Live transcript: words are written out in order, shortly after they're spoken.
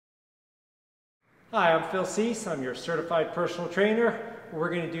Hi, I'm Phil Cease. I'm your certified personal trainer. What we're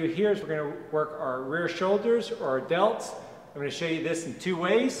going to do here is we're going to work our rear shoulders or our delts. I'm going to show you this in two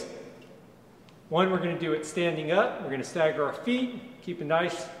ways. One, we're going to do it standing up. We're going to stagger our feet, keep a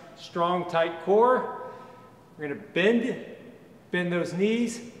nice, strong, tight core. We're going to bend those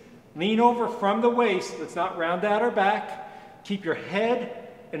knees, lean over from the waist. Let's not round out our back. Keep your head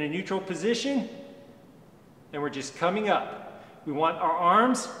in a neutral position, and we're just coming up. We want our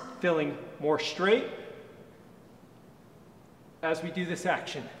arms feeling more straight as we do this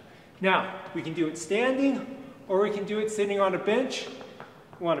action. Now, we can do it standing or we can do it sitting on a bench.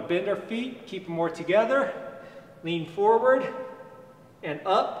 We want to bend our feet, keep them more together, lean forward and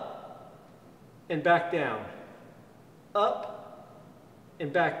up and back down. Up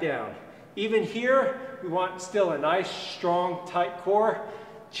and back down. Even here, we want still a nice, strong, tight core.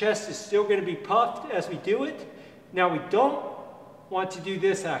 Chest is still going to be puffed as we do it. Now, we don't want to do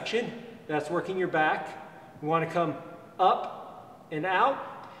this action. That's working your back. We want to come up and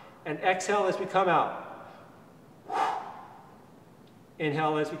out and exhale as we come out.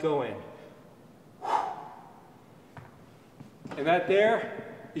 Inhale as we go in. And that there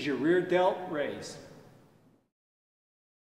is your rear delt raise.